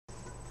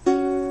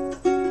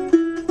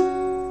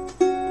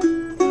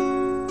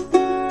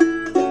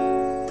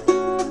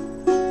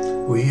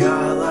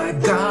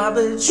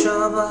advantage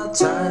of our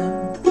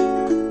time.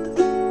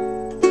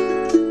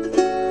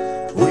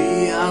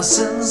 We are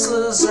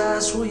senseless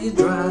as we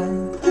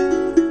drive,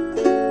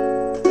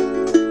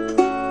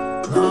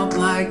 not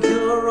like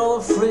your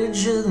old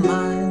frigid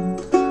mind.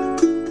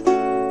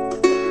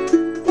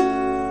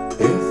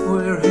 If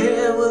we're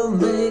here, we'll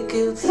make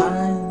it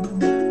fine.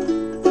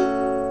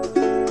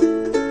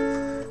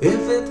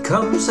 If it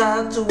comes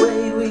out the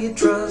way we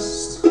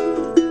trust,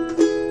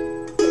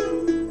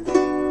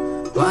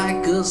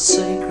 like a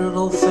sacred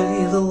or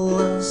fatal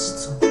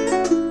lust,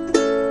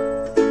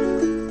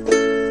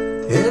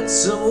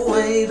 it's a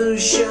way to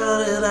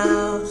shut it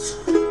out,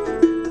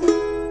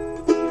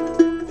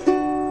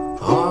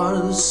 or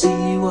to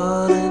see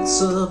what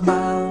it's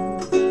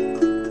about.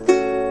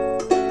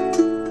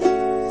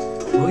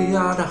 We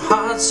are the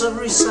hearts of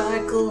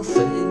recycled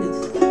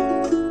faith,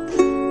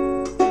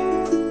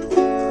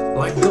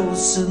 like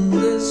ghosts in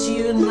this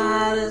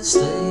United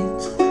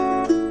States,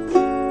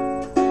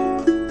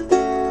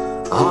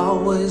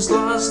 always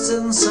lost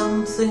in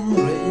something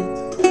great.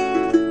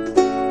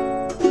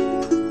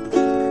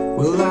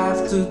 We'll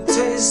have to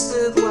taste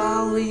it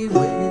while we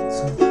wait.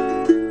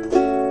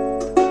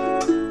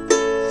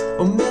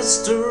 Oh,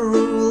 Mr.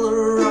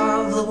 Ruler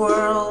of the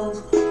world,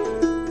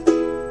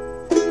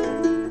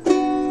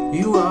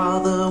 you are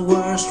the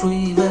worst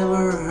we've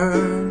ever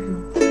heard.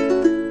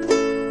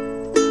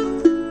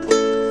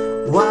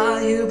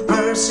 While you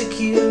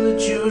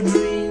persecute your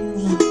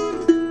dreams,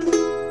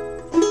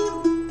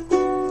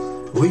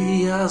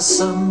 we are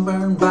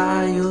sunburned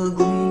by your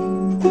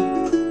gleam.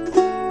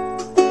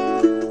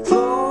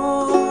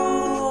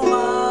 Flow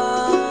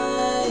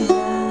my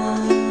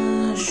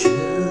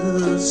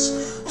ashes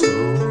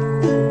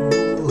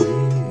slowly,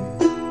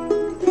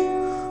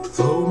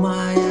 flow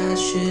my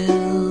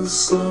ashes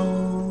slow.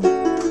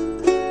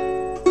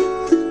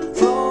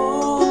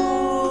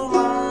 Flow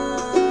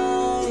my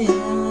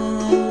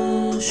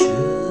ashes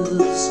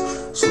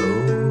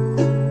slowly,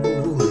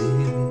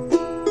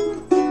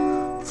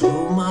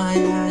 flow my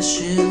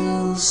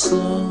ashes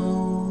slow.